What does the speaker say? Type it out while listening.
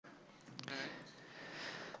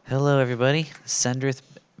Hello everybody, Sendrith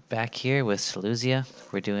back here with Salusia.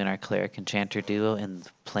 We're doing our Cleric Enchanter duo in the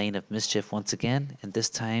Plane of Mischief once again, and this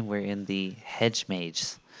time we're in the Hedge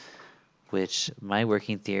Maze, which my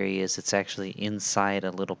working theory is it's actually inside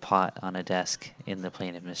a little pot on a desk in the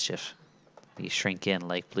Plane of Mischief. You shrink in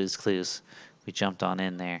like Blue's Clues. We jumped on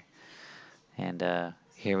in there, and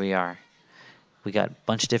here we are. We got a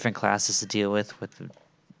bunch of different classes to deal with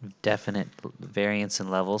definite variance in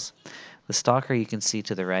levels. The Stalker you can see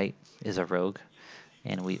to the right is a rogue,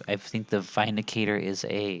 and I think the Vindicator is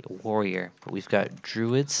a warrior, but we've got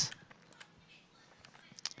druids.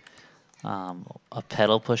 A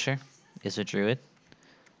pedal pusher is a druid.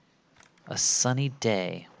 A sunny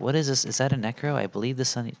day. What is this? Is that a necro? I believe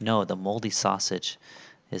the moldy sausage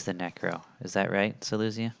is the necro. Is that right,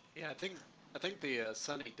 Salusia? Yeah, I think the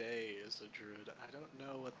sunny day is a druid. I don't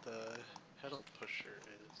know what the pedal pusher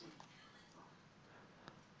is.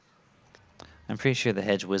 I'm pretty sure the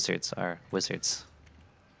hedge wizards are wizards.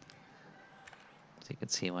 So you can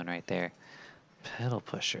see one right there. Pedal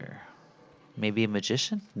pusher. Maybe a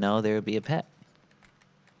magician? No, there would be a pet.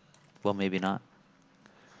 Well, maybe not.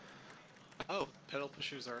 Oh, pedal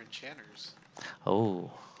pushers are enchanters. Oh.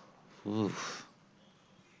 Oof.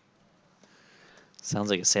 Sounds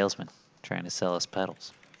like a salesman trying to sell us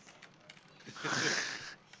pedals.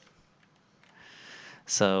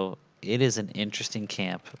 So it is an interesting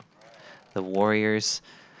camp. The warriors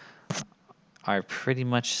are pretty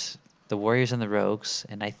much the warriors and the rogues,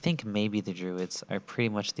 and I think maybe the druids are pretty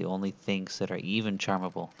much the only things that are even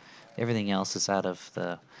charmable. Everything else is out of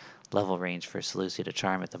the level range for Salusia to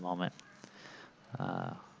charm at the moment.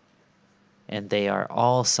 And they are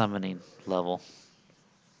all summoning level.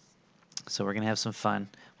 So we're going to have some fun.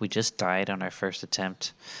 We just died on our first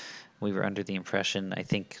attempt. We were under the impression, I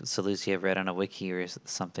think Salusia read on a wiki or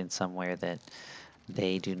something somewhere, that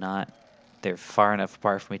they're far enough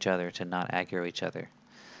apart from each other to not aggro each other.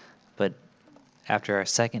 But after our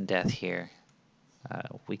second death here,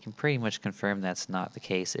 we can pretty much confirm that's not the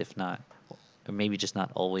case, if not, or maybe just not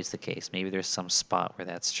always the case. Maybe there's some spot where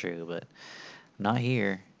that's true, but not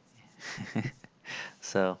here.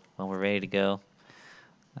 So when we're ready to go,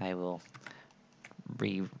 I will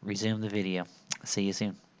resume the video. See you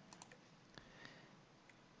soon.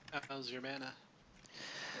 How's your mana?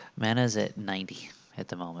 Mana's at 90 at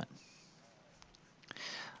the moment.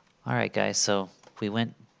 Alright guys, so we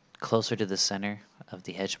went closer to the center of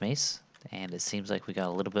the hedge maze, and it seems like we got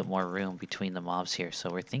a little bit more room between the mobs here,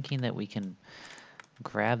 so we're thinking that we can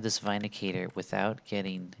grab this Vindicator without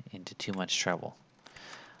getting into too much trouble.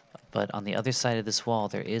 But on the other side of this wall,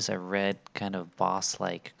 there is a red kind of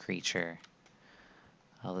boss-like creature.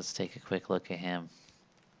 Let's take a quick look at him.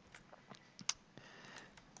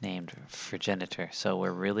 Named Progenitor. So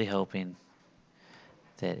we're really hoping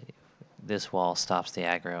that this wall stops the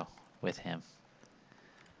aggro with him.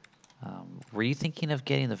 Were you thinking of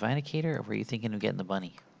getting the Vindicator, or were you thinking of getting the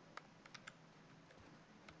bunny?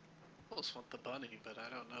 I almost want the bunny, but I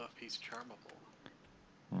don't know if he's charmable.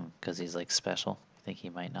 Because he's like special. I think he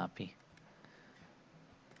might not be.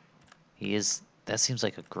 He is. That seems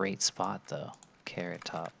like a great spot though. Carrot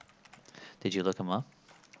Top. Did you look him up?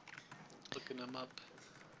 Looking him up.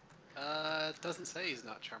 It doesn't say he's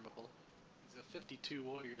not charmable. He's a 52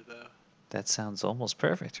 warrior though. That sounds almost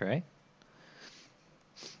perfect, right?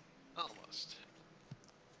 Almost.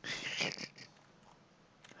 Okay,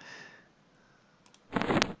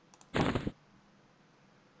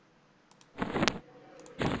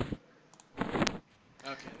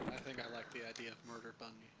 I think I like the idea of murder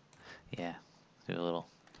bunny. Yeah, do a little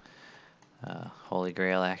Holy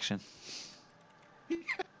Grail action.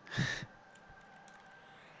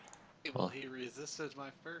 Well, he resisted my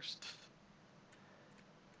first.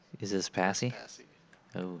 Is this passy? Passy.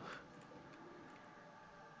 Oh.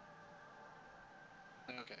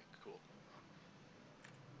 Okay, cool.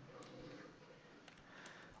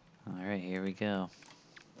 All right, here we go.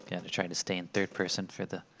 Got to try to stay in third person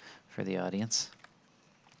for the audience.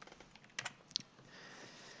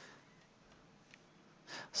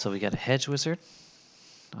 So we got a hedge wizard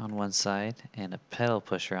on one side and a pedal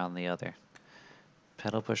pusher on the other.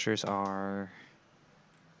 Pedal pushers are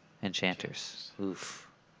enchanters. Oof.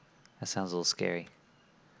 That sounds a little scary.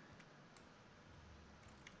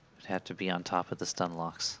 Would have to be on top of the stun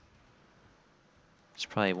locks. Should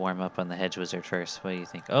probably warm up on the hedge wizard first. What do you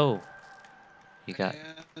think? Oh! You got...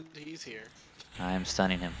 And he's here. I'm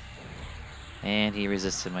stunning him. And he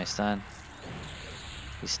resisted my stun.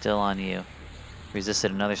 He's still on you. Resisted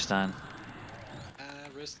another stun.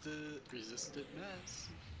 Resisted mess.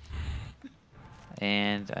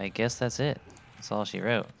 And I guess that's it. That's all she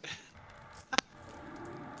wrote.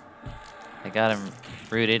 I got him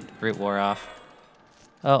rooted. Root wore off.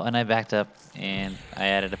 Oh, and I backed up, and I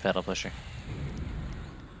added a pedal pusher.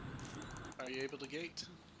 Are you able to gate?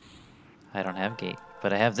 I don't have gate,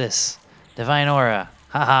 but I have this. Divine Aura.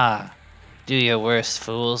 Haha. Do your worst,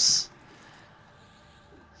 fools.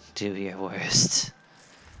 Do your worst.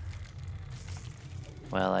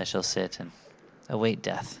 Well, I shall sit and await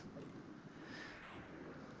death.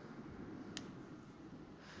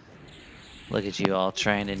 Look at you all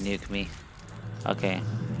trying to nuke me. Okay.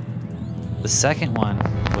 The second one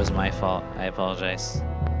was my fault. I apologize.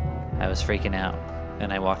 I was freaking out,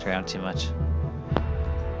 and I walked around too much.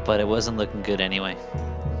 But it wasn't looking good anyway.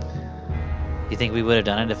 You think we would have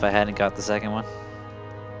done it if I hadn't got the second one?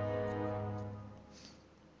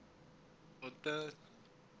 But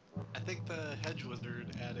I think the Hedge Wizard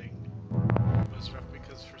adding was rough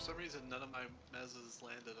because for some reason none of my mezzes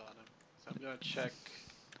landed on him. So I'm gonna check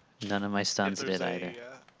None of my if stuns there's did either.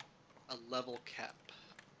 a level cap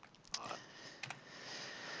on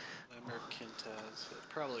Mercantaz. It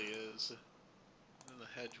probably is. And the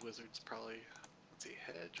Hedge Wizard's probably, let's see,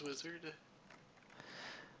 Hedge Wizard.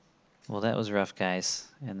 Well, that was rough, guys.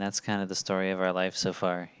 And that's kind of the story of our life so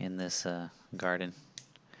far in this garden.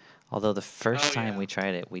 Although the first time we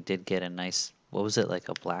tried it, we did get a nice, what was it, like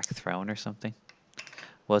a black throne or something?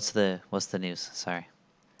 What's the news? Sorry.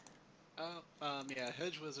 Yeah,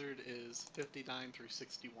 Hedge Wizard is 59 through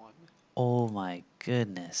 61. Oh my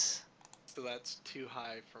goodness. So that's too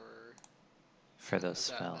high For those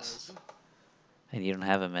that spells. mez. And you don't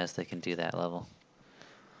have a mess that can do that level.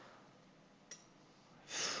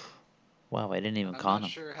 Wow, I didn't even con him. I'm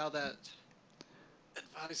not sure how that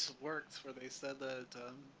advice works where they said that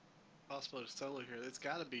possible to solo here. It's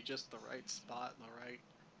got to be just the right spot and the right,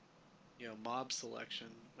 mob selection,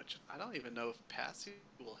 which I don't even know if passive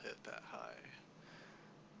will hit that high.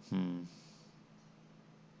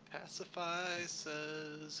 Pacify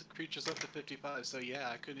says creatures up to 55, so yeah,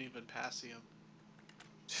 I couldn't even pass him.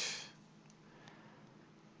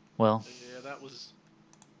 Well. Yeah, that was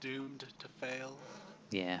doomed to fail.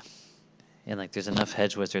 Yeah. And like there's enough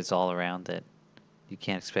hedge wizards all around that you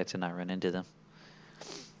can't expect to not run into them.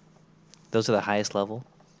 Those are the highest level,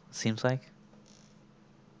 seems like.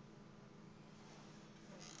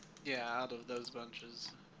 Yeah, out of those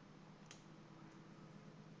bunches.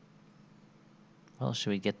 Well,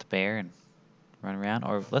 should we get the bear and run around?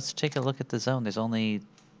 Or let's take a look at the zone. There's only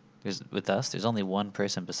one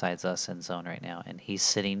person besides us in zone right now, and he's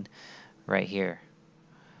sitting right here.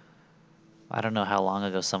 I don't know how long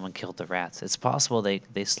ago someone killed the rats. It's possible they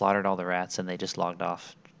slaughtered all the rats and they just logged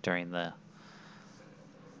off during the...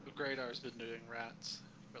 Gradar's been doing rats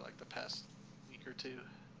for like the past week or two.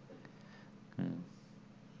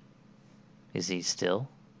 Is he still?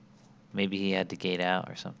 Maybe he had to gate out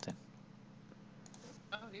or something.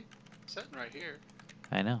 Oh, he's sitting right here.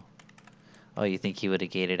 I know. Oh, you think he would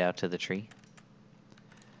have gated out to the tree?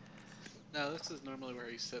 No, this is normally where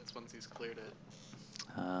he sits once he's cleared it.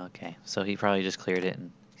 Okay, so he probably just cleared it.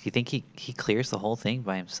 And you think he clears the whole thing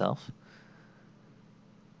by himself?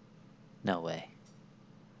 No way.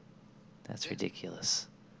 That's ridiculous.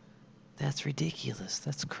 That's ridiculous.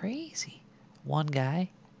 That's crazy. One guy?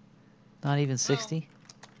 Not even 60?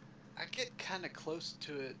 I get kind of close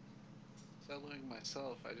to it soloing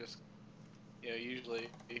myself. I just, usually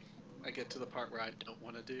I get to the part where I don't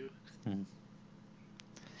want to do.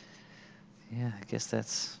 Yeah, I guess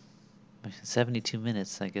that's 72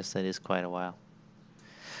 minutes. I guess that is quite a while.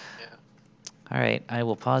 Yeah. Alright, I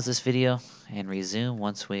will pause this video and resume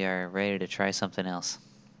once we are ready to try something else.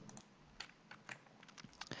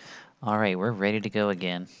 Alright, we're ready to go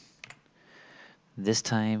again. This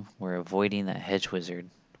time we're avoiding that hedge wizard,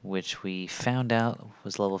 which we found out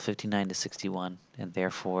was level 59 to 61, and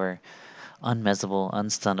therefore unmezzable,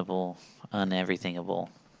 unstunnable, uneverythingable.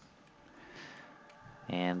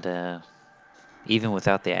 And even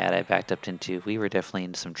without the ad I backed up into, we were definitely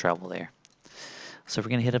in some trouble there. So we're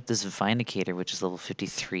going to hit up this Vindicator, which is level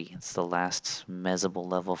 53. It's the last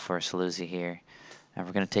mezzable level for Salusia here. And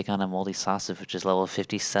we're going to take on a Moldy Sausage, which is level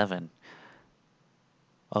 57.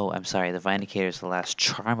 Oh, I'm sorry, the Vindicator is the last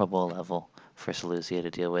charmable level for Salusia to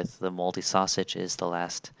deal with. The Moldy Sausage is the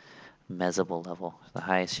last mezzable level. The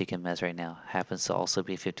highest she can mez right now happens to also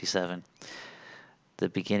be 57. The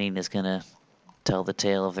beginning is going to tell the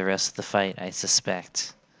tale of the rest of the fight, I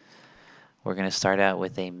suspect. We're going to start out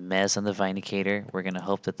with a mez on the Vindicator. We're going to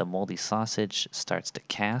hope that the Moldy Sausage starts to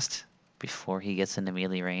cast before he gets into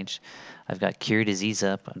melee range. I've got Cure Disease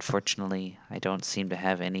up. Unfortunately, I don't seem to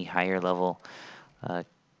have any higher level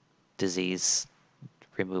disease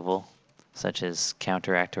removal, such as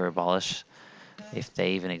Counteract or Abolish. If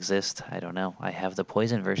they even exist, I don't know. I have the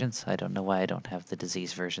poison versions. I don't know why I don't have the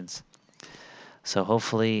disease versions. So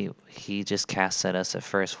hopefully he just casts at us at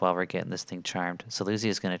first while we're getting this thing charmed. Salusia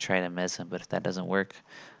is going to try to mez him, but if that doesn't work,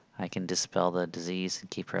 I can dispel the disease and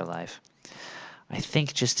keep her alive. I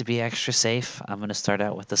think just to be extra safe, I'm going to start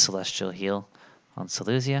out with the Celestial Heal on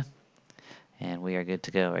Salusia, and we are good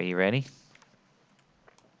to go. Are you ready?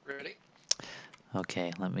 Ready?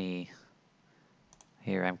 Okay, let me...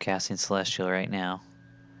 Here, I'm casting Celestial right now.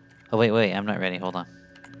 Oh, wait, I'm not ready. Hold on.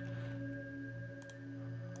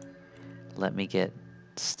 Let me get...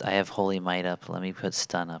 I have Holy Might up. Let me put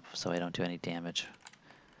Stun up so I don't do any damage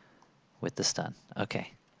with the stun.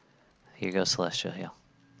 Okay. Here goes Celestial Heal.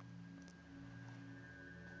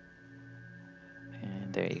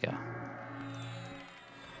 And there you go.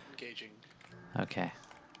 Engaging. Okay.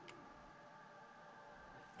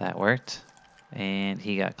 That worked. And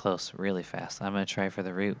he got close really fast. I'm going to try for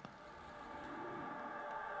the root.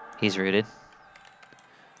 He's rooted.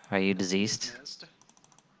 Are you diseased? Mezzed.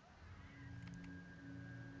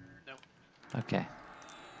 Nope. Okay.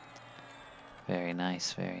 Very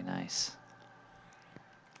nice, very nice.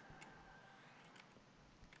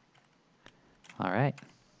 Alright.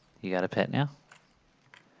 You got a pet now?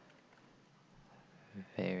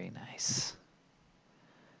 Very nice.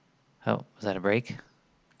 Oh, was that a break?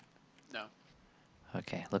 No.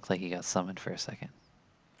 Okay, looked like you got summoned for a second.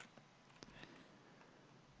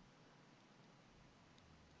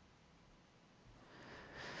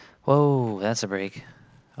 Whoa, that's a break.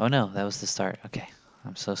 Oh no, that was the start. Okay,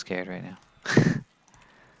 I'm so scared right now.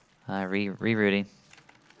 Rerouting.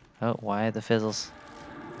 Oh, why the fizzles?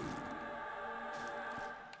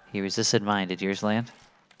 He resisted mine. Did yours land?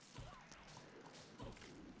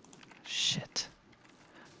 Shit.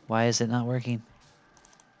 Why is it not working?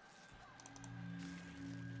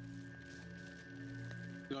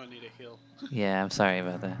 You're gonna need a heal. Yeah, I'm sorry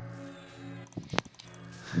about that.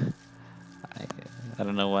 I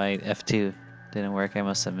don't know why F2 didn't work. I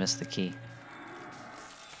must have missed the key.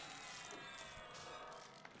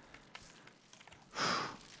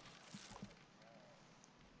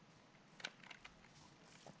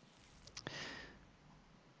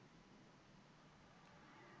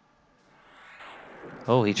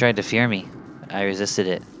 Oh, he tried to fear me. I resisted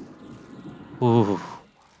it. Ooh.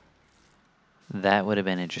 That would have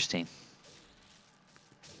been interesting.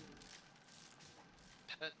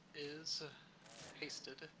 Pet is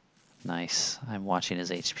hasted. Nice. I'm watching his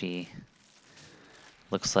HP.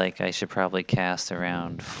 Looks like I should probably cast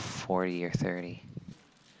around 40 or 30.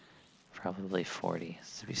 Probably 40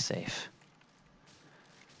 to be safe.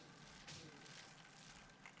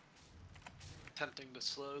 Attempting to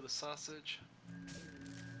slow the sausage.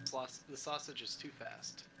 The sausage is too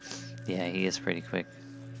fast. Yeah, he is pretty quick.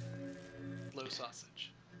 Slow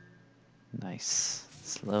sausage. Nice.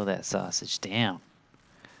 Slow that sausage down.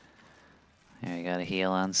 There, you got a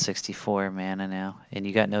heal on 64 mana now. And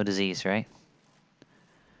you got no disease, right?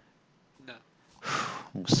 No.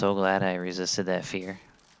 I'm so glad I resisted that fear.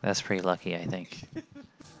 That's pretty lucky, I think.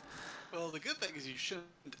 Well, the good thing is you shouldn't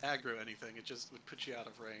aggro anything. It just would put you out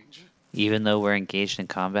of range. Even though we're engaged in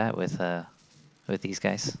combat with these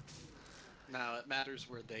guys. Now it matters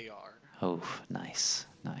where they are. Oh, nice,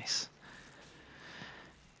 nice.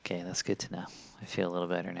 Okay, that's good to know. I feel a little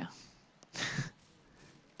better now.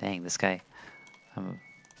 Dang, this guy. I'm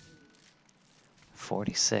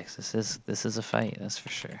 46. This is a fight, that's for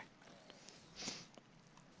sure.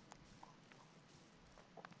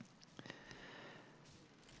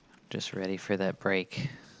 Just ready for that break.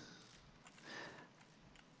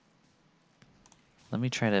 Let me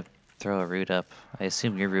try to throw a root up. I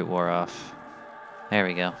assume your root wore off. There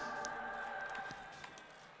we go.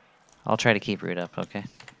 I'll try to keep root up, okay?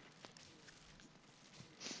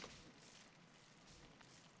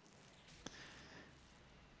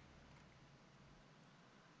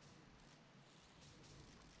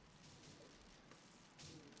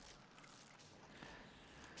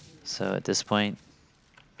 So at this point,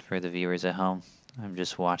 for the viewers at home, I'm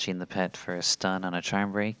just watching the pet for a stun on a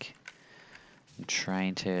charm break. I'm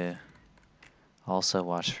trying to also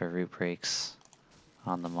watch for root breaks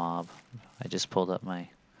on the mob. I just pulled up my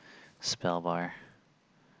spell bar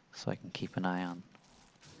so I can keep an eye on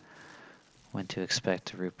when to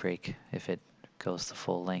expect a root break if it goes the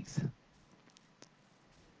full length.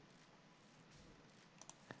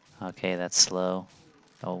 Okay, that's slow.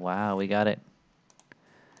 Oh wow, we got it.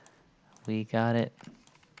 We got it.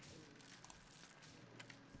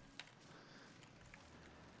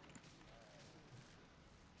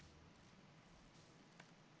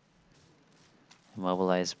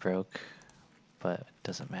 Immobilize broke, but it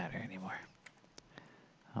doesn't matter anymore.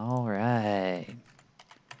 Alright.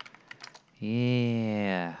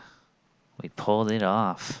 Yeah. We pulled it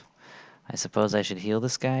off. I suppose I should heal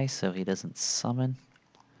this guy so he doesn't summon.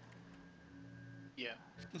 Yeah.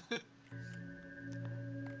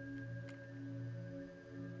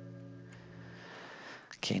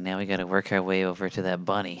 Okay, now we gotta work our way over to that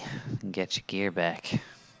bunny and get your gear back.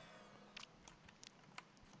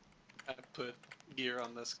 I put gear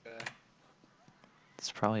on this guy.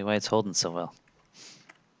 That's probably why it's holding so well.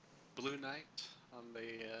 Blue Knight on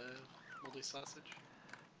the moldy sausage.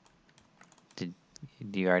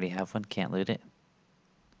 Do you already have one? Can't loot it?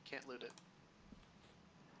 Can't loot it.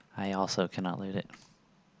 I also cannot loot it.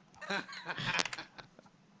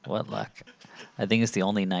 What luck. I think it's the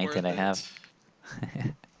only knight Worth that I have.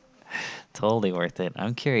 it. Totally worth it.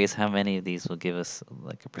 I'm curious how many of these will give us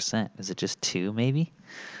like a percent. Is it just 2 maybe?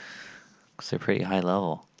 Because they're pretty high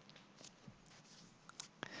level.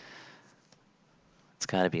 It's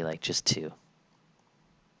got to be like just 2.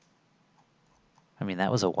 I mean,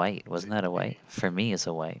 that was a white. Wasn't that a white? For me, it's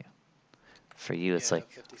a white. For you, it's Yeah,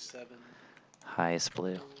 like 57. highest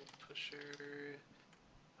blue. Pedal pusher.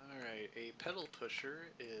 Alright, a pedal pusher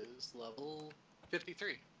is level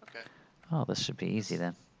 53. Okay, Oh, this should be easy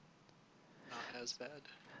then. not as bad.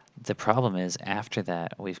 The problem is after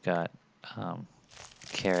that, we've got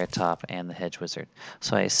Carrot Top and the Hedge Wizard.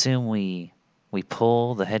 So I assume we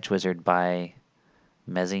pull the Hedge Wizard by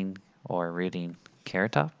mezzing or rooting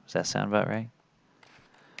Carrot Top. Does that sound about right?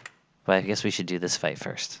 But I guess we should do this fight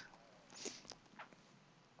first.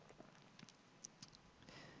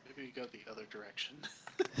 Maybe we go the other direction.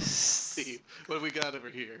 See, what do we got over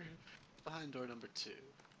here? Behind door number 2.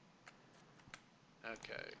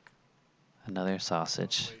 Okay. Another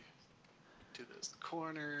sausage. All the way to this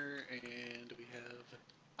corner, and we have...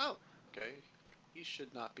 Oh, okay. He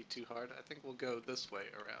should not be too hard. I think we'll go this way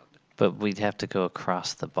around. But we'd have to go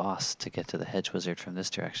across the boss to get to the Hedge Wizard from this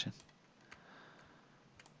direction.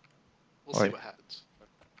 We'll see what happens.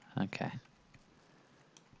 Okay.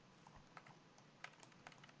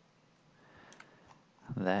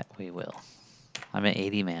 That we will. I'm at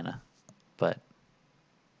 80 mana, but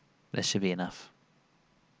this should be enough.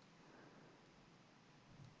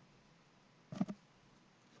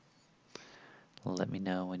 Let me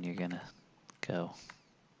know when you're gonna go.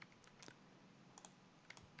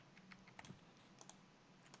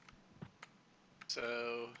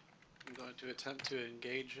 So, I'm going to attempt to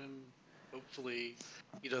engage him. Hopefully,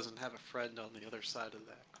 he doesn't have a friend on the other side of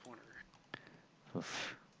that corner.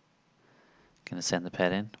 Oof. Gonna send the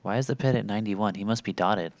pet in. Why is the pet at 91? He must be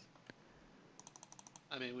dotted.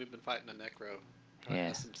 I mean, we've been fighting a necro. Trying to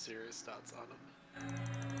have some serious dots on him.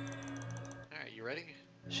 Alright, you ready?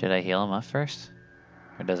 Should I heal him up first?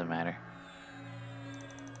 Or doesn't matter?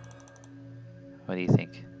 What do you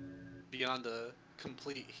think? Beyond a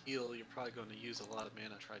complete heal, you're probably going to use a lot of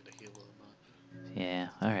mana trying to heal him up. Yeah,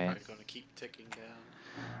 alright. Probably going to keep ticking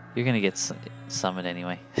down. You're gonna get summoned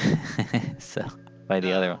anyway. So, by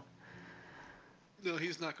the other one. No,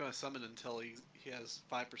 he's not going to summon until he has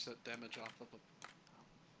 5% damage off of him.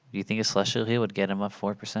 Do you think a Celestial Heal would get him up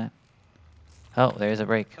 4%? Oh, there's a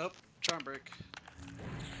break. Oh, charm break.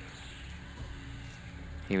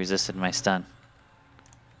 He resisted my stun.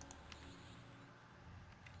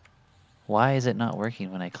 Why is it not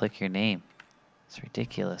working when I click your name? It's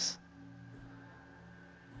ridiculous.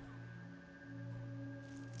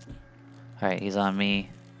 Alright, he's on me.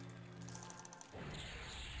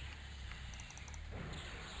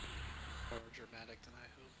 More dramatic than I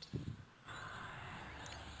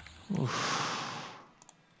hoped. Oof.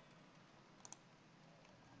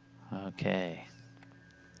 Okay.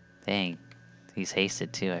 Dang. He's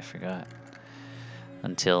hasted too, I forgot.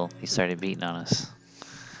 Until he started beating on us.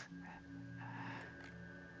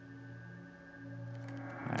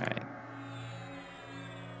 Alright.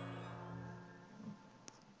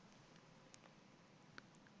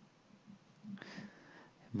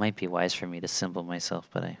 It might be wise for me to symbol myself,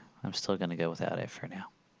 but I'm still going to go without it for now.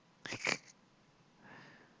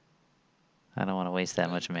 I don't want to waste that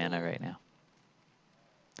much mana right now.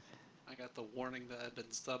 I got the warning that I'd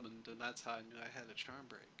been summoned, and that's how I knew I had a charm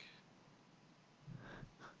break.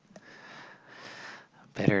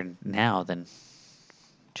 Better now than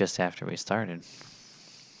just after we started.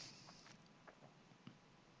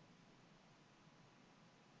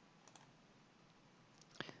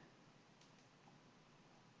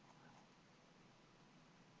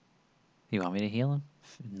 You want me to heal him?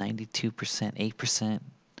 92%, 8%.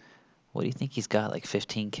 What do you think he's got, like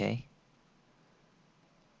 15k?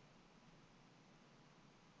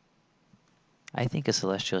 I think a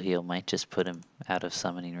Celestial Heal might just put him out of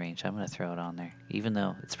summoning range. I'm going to throw it on there, even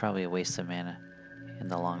though it's probably a waste of mana. in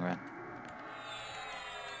the long run.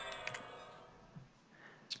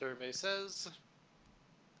 Survey says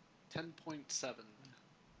 10.7.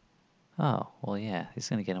 Oh, well, yeah, he's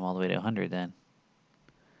going to get him all the way to 100 then.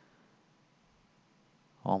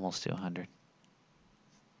 Almost to 100.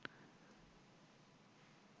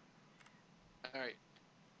 All right.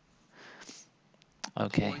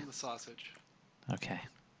 Okay. Pulling the sausage. Okay.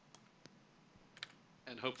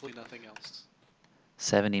 And hopefully nothing else.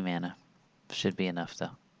 70 mana. Should be enough, though.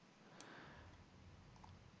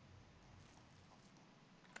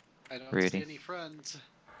 I don't Rudy. see any friends.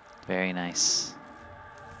 Very nice.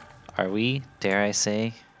 Are we, dare I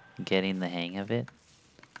say, getting the hang of it?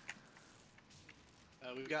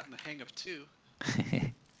 We've gotten the hang of 2. Ru-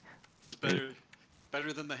 It's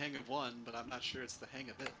better than the hang of 1, but I'm not sure it's the hang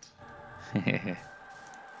of it.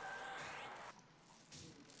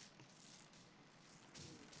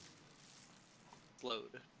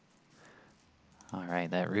 Load.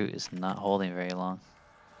 Alright, that root is not holding very long.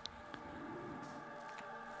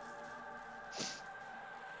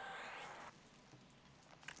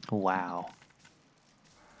 Wow.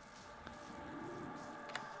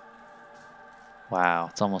 Wow,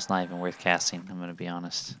 it's almost not even worth casting, I'm gonna be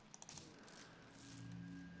honest.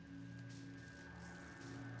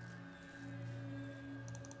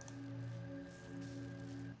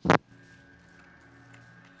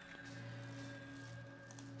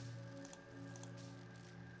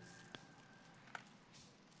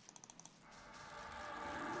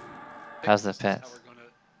 How's the pet?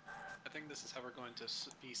 I think this is how we're going to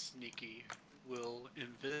be sneaky. We'll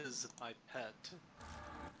invis my pet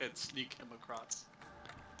and sneak him across.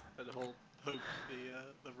 And he'll hope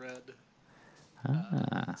the red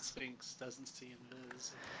Sphinx doesn't see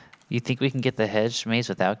invis. You think we can get the hedge maze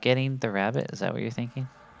without getting the rabbit? Is that what you're thinking?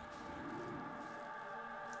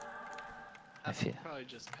 I feel. Probably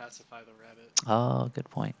just pacify the rabbit. Oh, good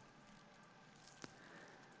point.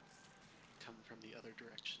 Come from the other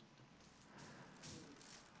direction.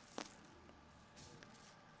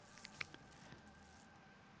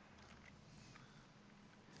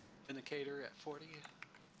 Vindicator at 40.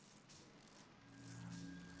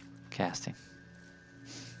 Casting.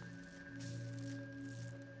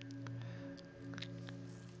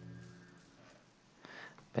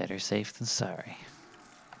 Better safe than sorry.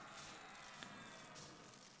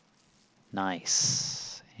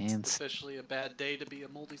 Nice. And It's officially a bad day to be a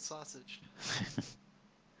moldy sausage.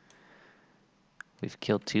 we've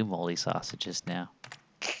killed 2 moldy sausages now.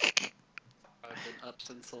 I've been up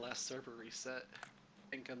since the last server reset.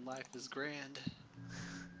 Thinking life is grand.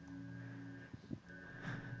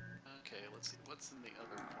 Okay, let's see. What's in the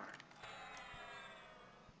other corner?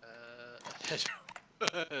 A hedge,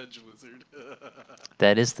 hedge wizard.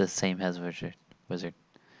 That is the same hedge wizard.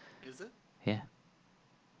 Is it? Yeah.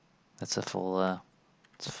 That's a full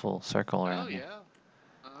it's a full circle around here. Oh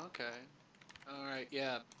yeah. Okay. All right.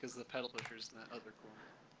 Yeah, because the pedal pusher's in that other corner.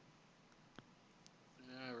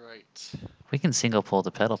 All right. We can single pull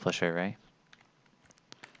the pedal pusher, right?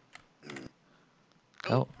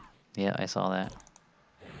 Oh, yeah, I saw that.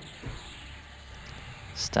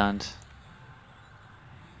 Stunned.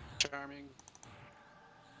 Charming.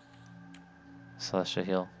 Celestial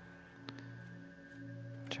heal.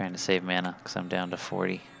 Trying to save mana because I'm down to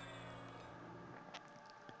 40.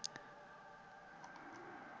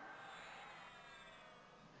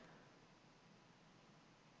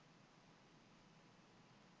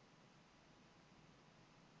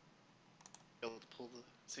 Able to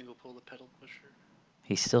single pull the pedal pusher.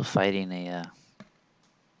 He's still fighting a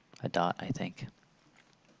dot, I think.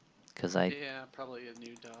 Because Yeah, probably a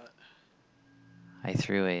new dot. I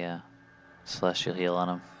threw a celestial heal on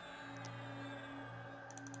him.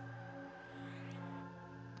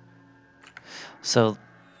 So,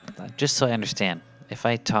 just so I understand, if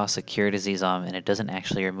I toss a cure disease on him and it doesn't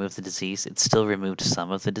actually remove the disease, it still removed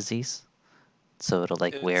some of the disease? So it'll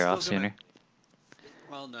like wear off sooner?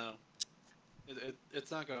 Well, no.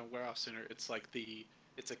 It's not going to wear off sooner. It's like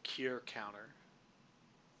it's a cure counter.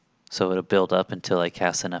 So it'll build up until I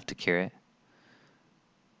cast enough to cure it?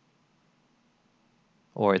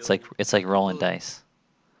 Or it's like rolling dice?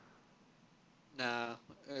 Nah,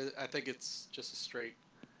 I think it's just a straight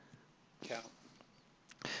count.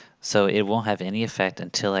 So it won't have any effect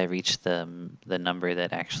until I reach the number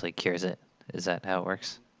that actually cures it. Is that how it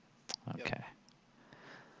works? Okay. Yep.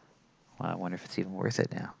 Well, I wonder if it's even worth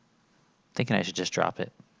it now. Thinking I should just drop it.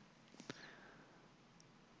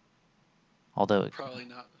 Although Probably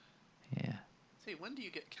not. Yeah. See, when do you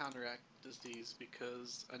get counteract disease?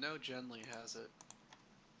 Because I know Genly has it.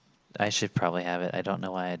 I should probably have it. I don't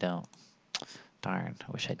know why I don't. Darn,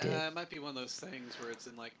 I wish I did. It might be one of those things where it's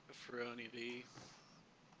in like Feroni V.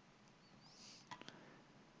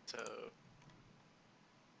 So,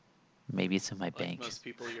 Maybe it's in my like bank. most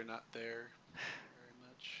people, you're not there very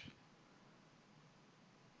much.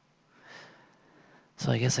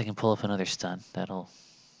 So I guess I can pull up another stun. That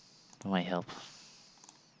might help.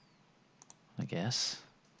 I guess.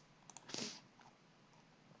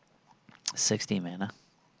 60 mana.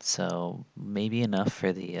 So maybe enough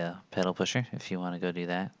for the pedal pusher if you want to go do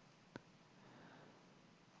that.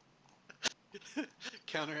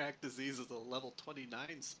 Counteract disease is a level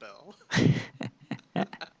 29 spell.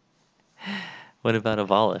 What about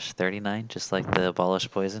abolish? 39, just like the abolish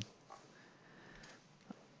poison?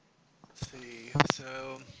 Let's see.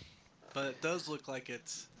 So, but it does look like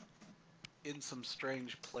it's in some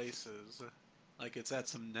strange places. Like it's at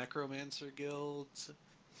some necromancer guilds.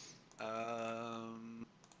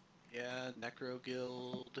 Yeah, Necro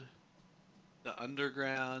Guild, the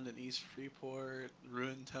Underground in East Freeport,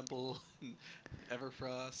 Ruin Temple in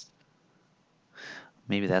Everfrost,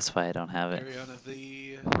 Maybe that's why I don't have it. Ariana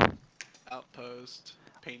V, Outpost,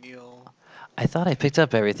 Payneal. I thought I picked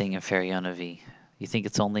up everything in Fariona V. You think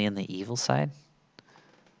it's only in the evil side?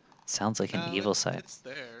 Sounds like an No, evil side. it's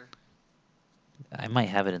there. I might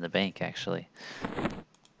have it in the bank, actually. In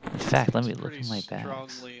It fact, let seems me look pretty in my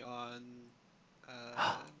bags. strongly on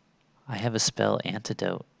I have a spell,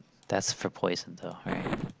 Antidote. That's for poison, though, right?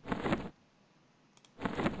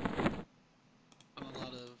 on a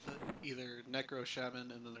lot of either Necro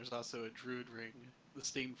Shaman, and then there's also a Druid ring. The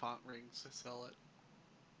Steam Font rings sell it.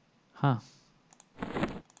 Huh.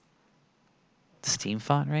 Steam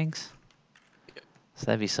font rings? Yep. So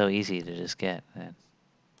that'd be so easy to just get. Then.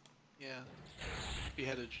 Yeah. If you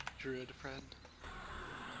had a Druid friend.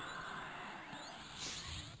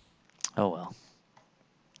 Oh well.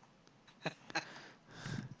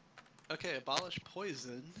 Okay, abolish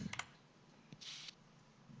poison.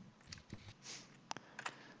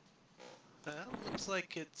 Looks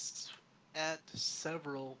like it's at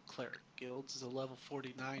several cleric guilds. It's a level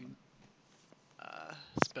 49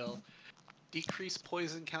 spell. Decrease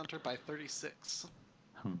poison counter by 36.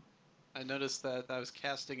 Hmm. I noticed that I was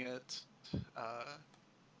casting it, on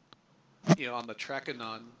the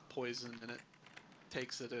Trachanon poison, and it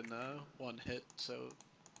takes it in one hit, so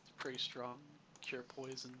it's pretty strong. Cure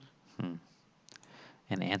poison. Hmm.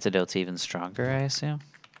 And Antidote's even stronger, I assume?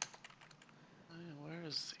 Where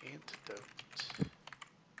is Antidote?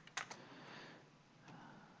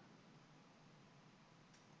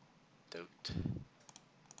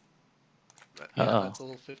 Yeah, Uh-oh. that's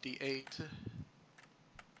level 58.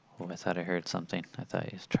 Oh, I thought I heard something. I thought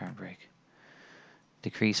he was trying to break.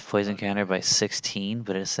 Decrease poison Okay. counter by 16,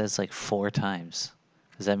 but it says like 4 times.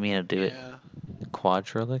 Does that mean it'll do it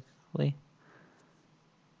quadrilically?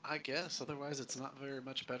 I guess. Otherwise, it's not very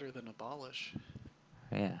much better than abolish.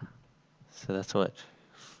 Yeah. So that's what?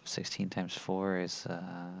 16 times 4 is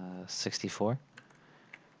 64?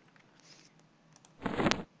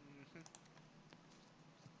 Mm-hmm.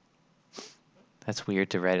 That's weird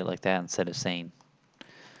to write it like that instead of saying.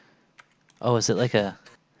 Oh, is it like a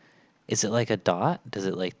dot?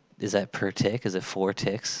 Is that per tick? Is it 4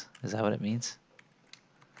 ticks? Is that what it means?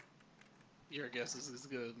 Your guess is as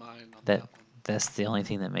good as mine on That that one. that's the only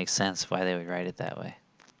thing that makes sense why they would write it that way.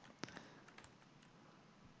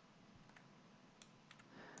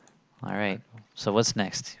 All right. So what's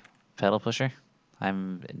next? Pedal pusher?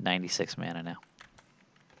 I'm at 96 mana now.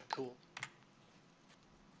 Cool.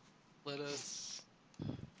 Let us.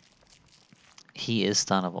 He is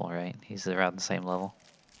stunnable, right? He's around the same level.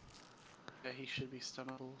 Yeah, he should be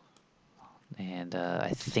stunnable. And I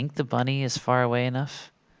think the bunny is far away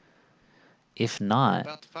enough. If We're not,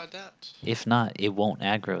 about to find out. it won't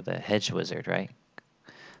aggro the hedge wizard, right?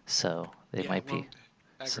 So it Yeah, might it be. won't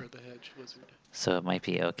aggro the hedge wizard. So it might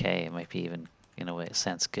be okay. It might be even, in a way,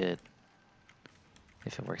 sense good.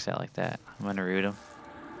 If it works out like that. I'm gonna root him.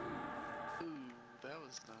 Ooh, that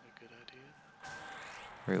was not a good idea.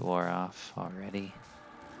 Root war off already.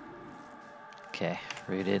 Okay,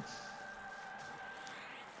 rooted.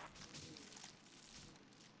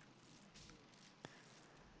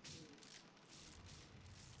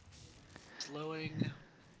 Slowing.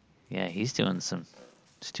 Yeah, he's doing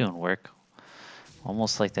work.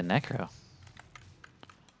 Almost like the Necro.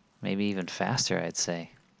 Maybe even faster, I'd say.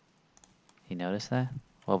 You notice that?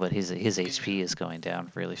 Well, but his HP Yeah. is going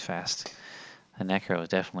down really fast. The Necro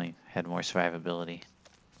definitely had more survivability.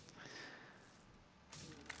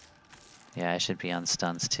 Yeah, I should be on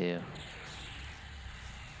stuns too.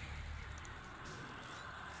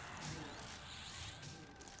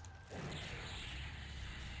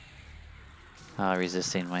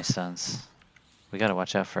 Resisting my stuns. We gotta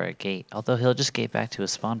watch out for a gate. Although he'll just gate back to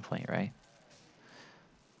his spawn point, right?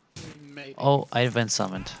 Maybe. Oh, I've been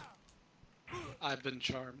summoned. I've been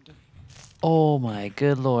charmed. Oh my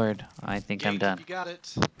good lord. I think I'm Gank if done. you got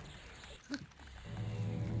it.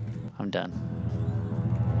 I'm done.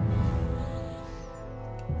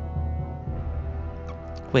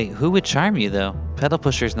 Wait, who would charm you though? Pedal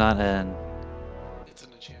pusher's not an... It's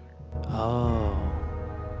an enchanter. Oh.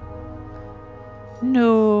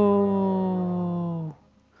 No.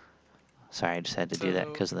 Sorry, I just had to do that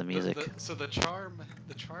So because of the music. the charm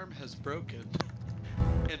has broken,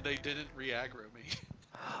 and they didn't re-aggro me.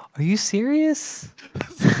 Are you serious?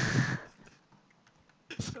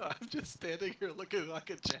 So I'm just standing here looking like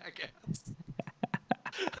a jackass.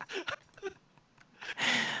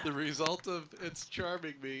 The result of its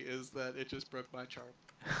charming me is that it just broke my charm.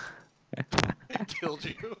 It killed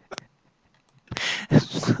you.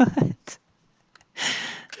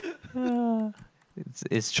 What?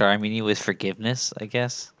 It's charming you with forgiveness, I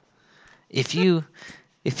guess. If you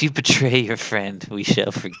betray your friend, we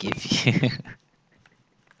shall forgive you.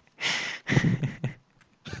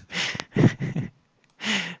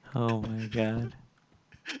 Oh my god.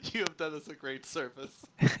 You have done us a great service.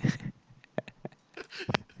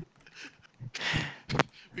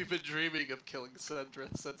 We've been dreaming of killing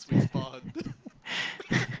Sendrith since we spawned.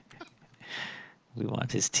 We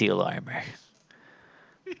want his teal armor.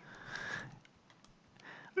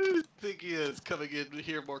 Who do you think he is coming in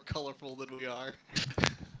here more colorful than we are?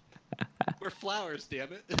 We're flowers, damn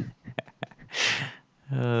it.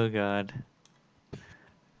 Oh god.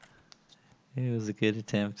 It was a good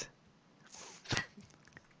attempt.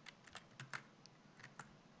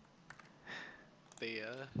 The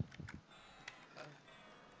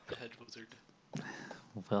hedge wizard.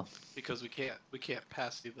 Well, Because we can't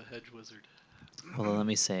pass through the hedge wizard. well, let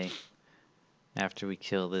me say, after we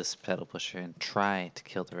kill this pedal pusher and try to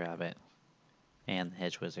kill the rabbit and the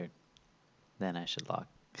hedge wizard, then I should lock.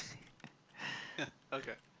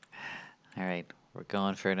 Okay. Alright, we're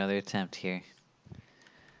going for another attempt here.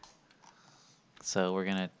 So we're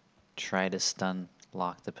gonna try to stun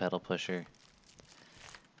lock the pedal pusher.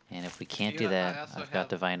 And if we can't do that, I've got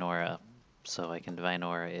Divine Aura, so I can Divine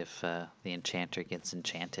Aura if the Enchanter gets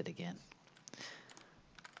enchanted again.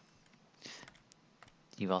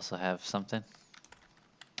 You also have something?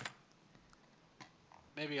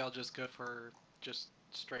 Maybe I'll just go for just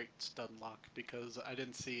straight stun lock because I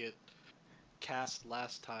didn't see it cast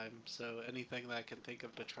last time, so anything that I can think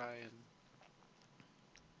of to try and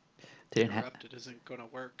interrupt it isn't gonna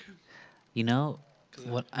work. You know,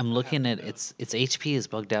 what I'm looking at, its HP is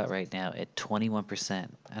bugged out right now at 21%,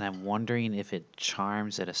 and I'm wondering if it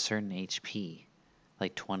charms at a certain HP,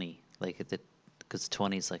 like 20, like because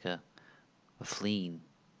 20 is like a fleeing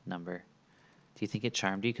number. Do you think it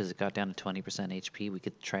charmed you because it got down to 20% HP? We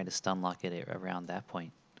could try to stun lock it around that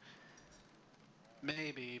point.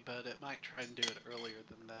 Maybe, but it might try and do it earlier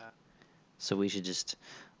than that. So we should just...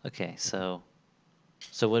 Okay, so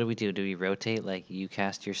what do we do? Do we rotate, like you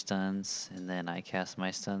cast your stuns and then I cast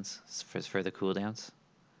my stuns for the cooldowns?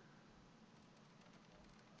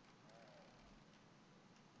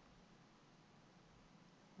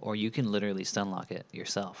 Or you can literally stun lock it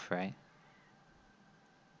yourself, right?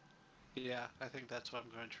 Yeah, I think that's what I'm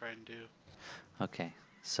going to try and do. Okay,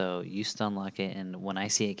 so you stun lock it, and when I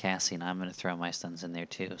see it casting, I'm going to throw my stuns in there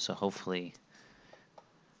too. So hopefully,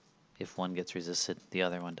 if one gets resisted, the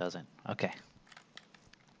other one doesn't. Okay.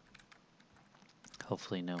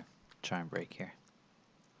 Hopefully no charm break here.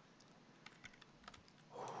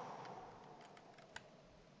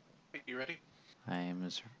 You ready? I am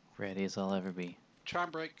as ready as I'll ever be.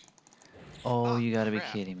 Charm break. Oh, you gotta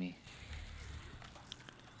crap. be kidding me.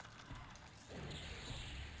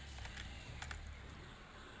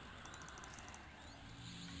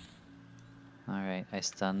 Alright, I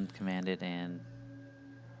stunned, commanded, and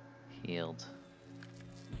healed.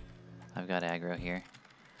 I've got aggro here.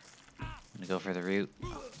 I'm gonna go for the root.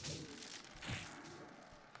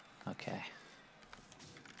 Okay.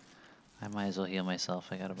 I might as well heal myself.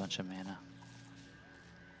 I got a bunch of mana.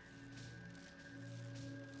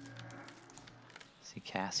 Is he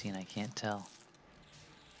casting? I can't tell.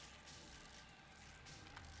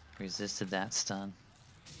 Resisted that stun.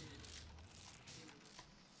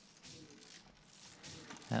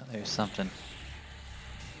 Oh, there's something.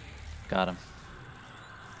 Got him.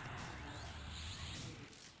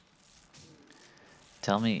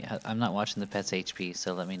 Tell me, I'm not watching the pet's HP,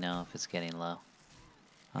 so let me know if it's getting low.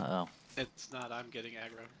 Uh-oh. It's not, I'm getting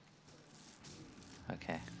aggro.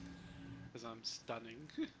 Okay. Because I'm stunning.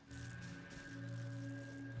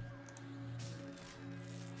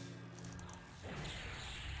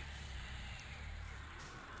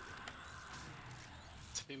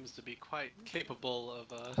 Seems to be quite capable of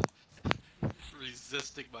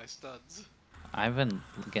resisting my stuns. I've been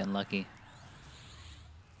getting lucky.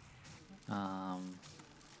 Um.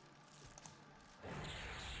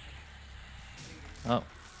 Oh,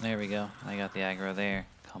 there we go. I got the aggro there.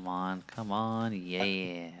 Come on, come on,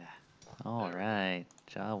 yeah. All There we go. right,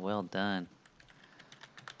 job well done.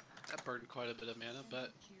 That burned quite a bit of mana,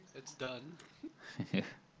 but it's done.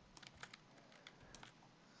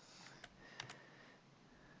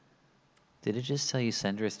 Did it just tell you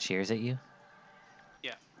Sendrith cheers at you?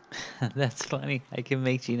 Yeah. That's funny. I can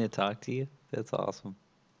make Gina talk to you. That's awesome.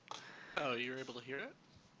 Oh, you were able to hear it?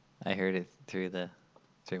 I heard it through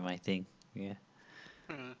my thing. Yeah.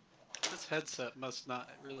 This headset must not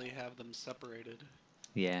really have them separated.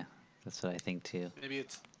 Yeah, that's what I think too. Maybe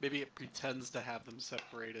it pretends to have them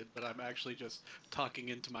separated, but I'm actually just talking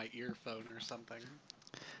into my earphone or something.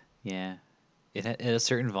 Yeah. At a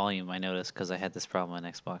certain volume, I noticed, because I had this problem on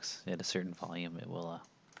Xbox. At a certain volume, it will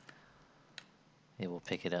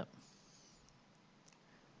pick it up.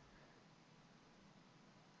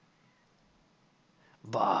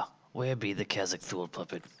 Bah, where be the Kazakh Thule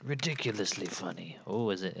puppet? Ridiculously funny. Oh,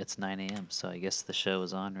 is it? It's 9 a.m., so I guess the show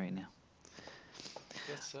is on right now.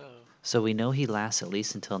 Guess so. So we know he lasts at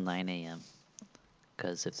least until 9 a.m.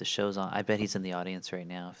 Because if the show's on, I bet he's in the audience right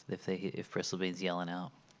now. If Bristlebane's yelling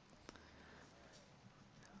out.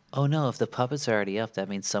 Oh no! If the puppets are already up, that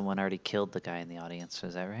means someone already killed the guy in the audience.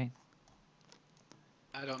 Is that right?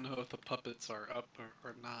 I don't know if the puppets are up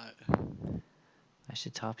or not. I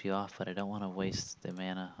should top you off, but I don't want to waste the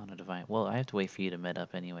mana on a divine. Well, I have to wait for you to med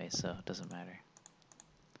up anyway, so it doesn't matter.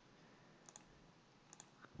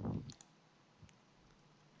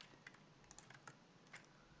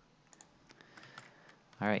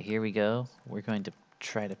 Alright, here we go. We're going to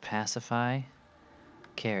try to pacify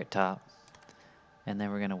Carrot Top, and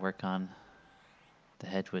then we're going to work on the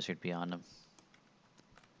Hedge Wizard beyond him.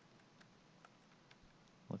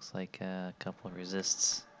 Looks like a couple of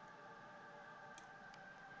resists.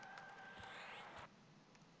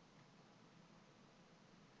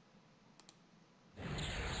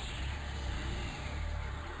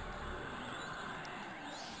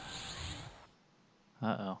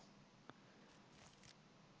 Uh-oh.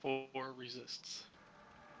 4 resists.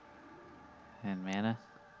 And mana.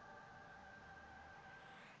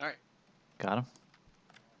 Alright, Got him?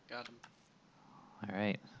 got him.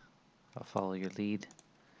 Alright. I'll follow your lead.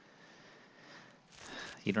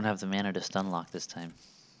 You don't have the mana to stun lock this time,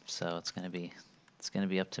 so it's gonna be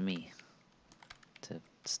up to me to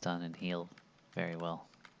stun and heal very well.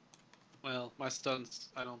 Well, I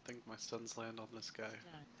don't think my stuns land on this guy.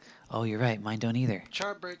 Oh, you're right. Mine don't either.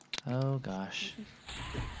 Charbreak. Oh gosh.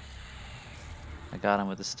 I got him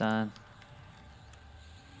with a stun.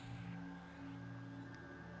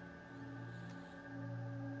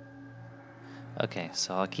 Okay,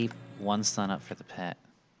 so I'll keep one stun up for the pet.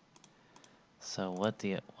 So what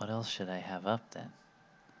else should I have up then?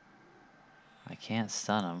 I can't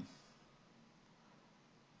stun him.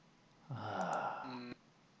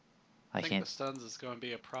 I think can't. the stuns is going to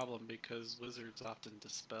be a problem because wizards often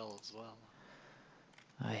dispel as well.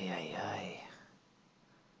 Ay.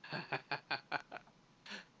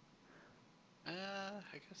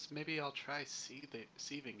 I guess maybe I'll try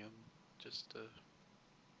sieving him just to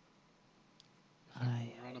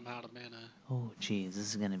run him out of mana. Oh geez, this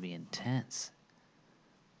is gonna be intense.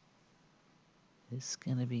 This is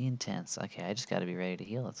gonna be intense. Okay, I just gotta be ready to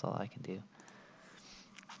heal. That's all I can do.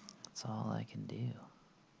 That's all I can do.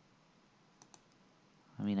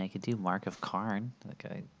 I mean, I could do Mark of Karn. Like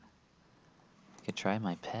I could try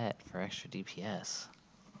my pet for extra DPS.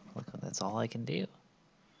 Look, that's all I can do.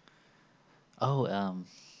 Oh,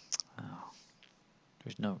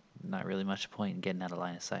 there's not really much point in getting out of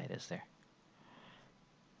line of sight, is there?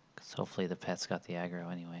 Because hopefully the pet's got the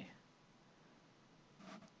aggro anyway.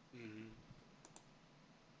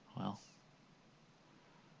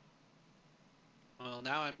 Well,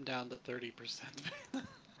 now I'm down to 30%.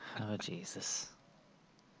 Oh, Jesus.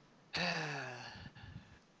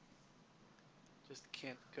 Just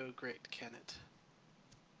can't go great, can it?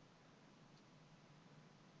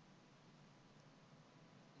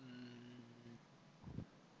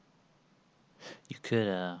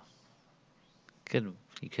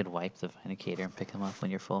 You could wipe the Vindicator and pick him up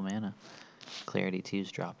when you're full mana. Clarity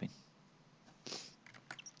 2's dropping.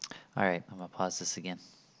 Alright, I'm gonna pause this again.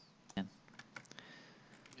 Let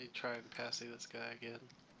me try and passy this guy again.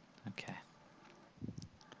 Okay.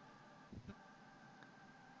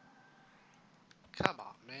 Come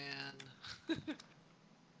on, man.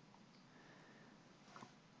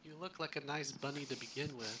 You look like a nice bunny to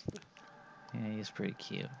begin with. Yeah, he's pretty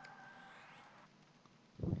cute.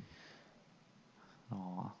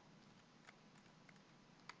 Aw.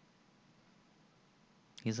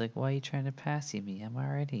 He's like, why are you trying to passy me? I'm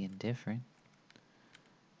already indifferent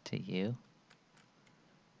to you.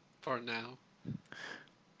 For now.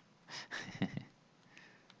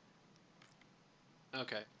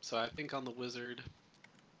 Okay, so I think on the wizard,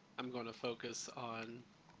 I'm going to focus on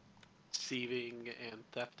sieving and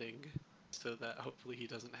thefting so that hopefully he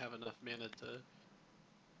doesn't have enough mana to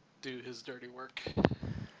do his dirty work.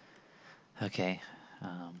 Okay.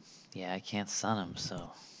 Yeah, I can't stun him, so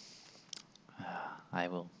I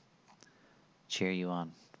will cheer you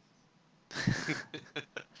on.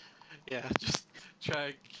 Yeah, just try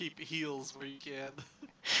and keep heals where you can.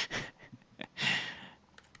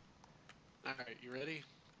 Alright, you ready?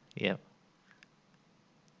 Yep.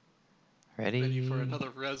 Ready for Ready? another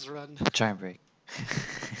res run? Charm break.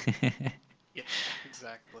 Yeah,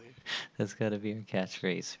 exactly. That's gotta be our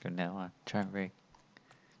catchphrase from now on. Charm break.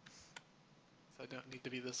 So I don't need to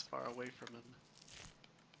be this far away from him.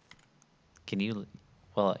 Can you?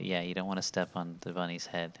 Well, yeah, you don't want to step on the bunny's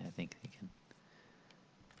head. I think you can.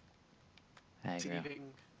 Aggro. Sieving.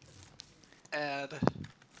 Add.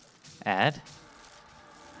 Add?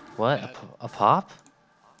 What? Add. A pop?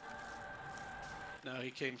 No,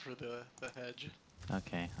 he came for the hedge.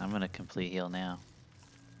 Okay, I'm gonna complete heal now.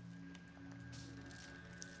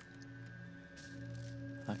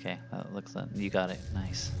 Okay, that looks like you got it.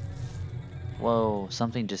 Nice. Whoa,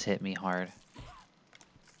 something just hit me hard.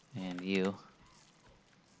 And you.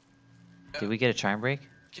 Did we get a charm break?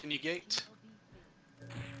 Can you gate?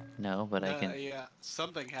 No, but I can. Yeah,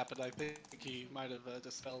 something happened. I think he might have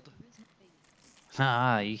dispelled.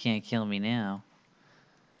 Ah, you can't kill me now.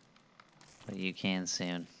 But you can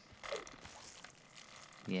soon.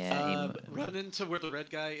 Yeah, Run into where the red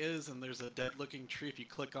guy is, and there's a dead-looking tree. If you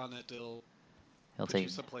click on it, it'll he'll put you take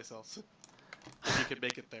someplace else. If you can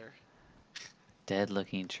make it there. dead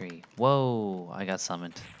looking tree. Whoa, I got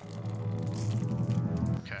summoned.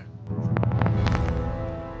 Okay.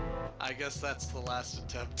 I guess that's the last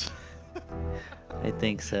attempt. I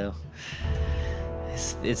think so.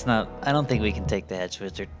 It's not. I don't think we can take the hedge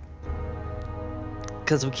wizard.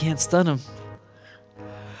 Because we can't stun him.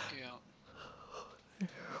 Yeah.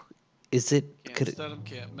 Is it. Can't stun him,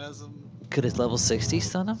 can't mez him. Could his level 60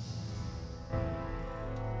 stun him? I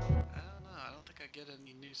don't know. I don't think I get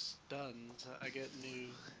any new stuns. I get new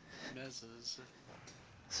mezzes.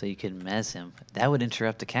 So you could mez him. That would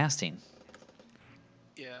interrupt the casting.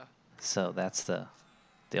 Yeah. So that's the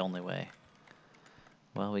only way.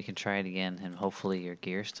 Well, we can try it again, and hopefully your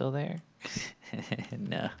gear's still there.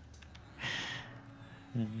 No.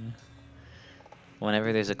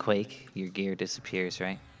 Whenever there's a quake, your gear disappears,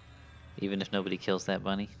 right? Even if nobody kills that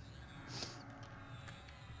bunny.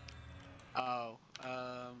 Oh,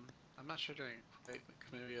 I'm not sure during quake,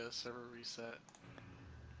 maybe a server reset.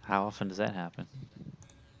 How often does that happen?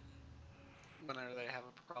 Whenever they have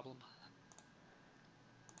a problem.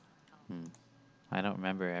 I don't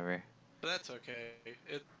remember ever. But that's okay.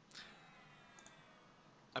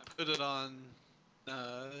 I put it on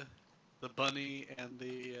the bunny and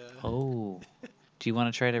the. Oh. Do you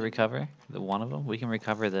want to try to recover the one of them? We can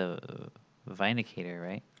recover the Vindicator,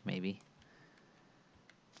 right? Maybe.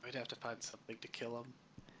 We'd have to find something to kill him.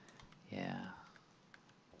 Yeah.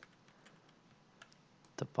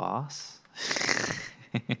 The boss?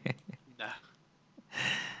 Nah.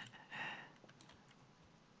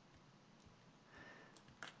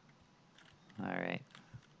 Alright.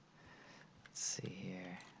 Let's see here.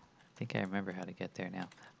 I think I remember how to get there now.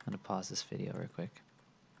 I'm going to pause this video real quick.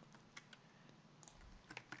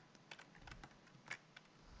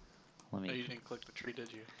 Let me. Oh, you didn't click the tree,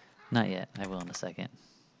 did you? Not yet. I will in a second.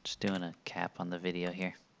 Just doing a cap on the video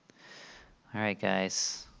here. Alright,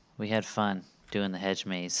 guys. We had fun doing the hedge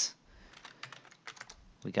maze.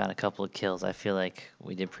 We got a couple of kills. I feel like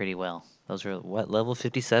we did pretty well. Those were, what, level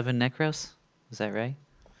 57 necros? Is that right?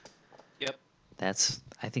 Yep.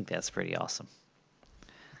 I think that's pretty awesome.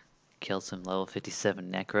 Killed some level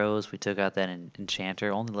 57 necros. We took out that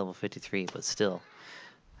enchanter, only level 53, but still.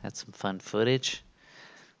 Had some fun footage.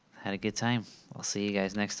 Had a good time. I'll see you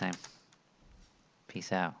guys next time.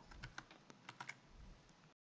 Peace out.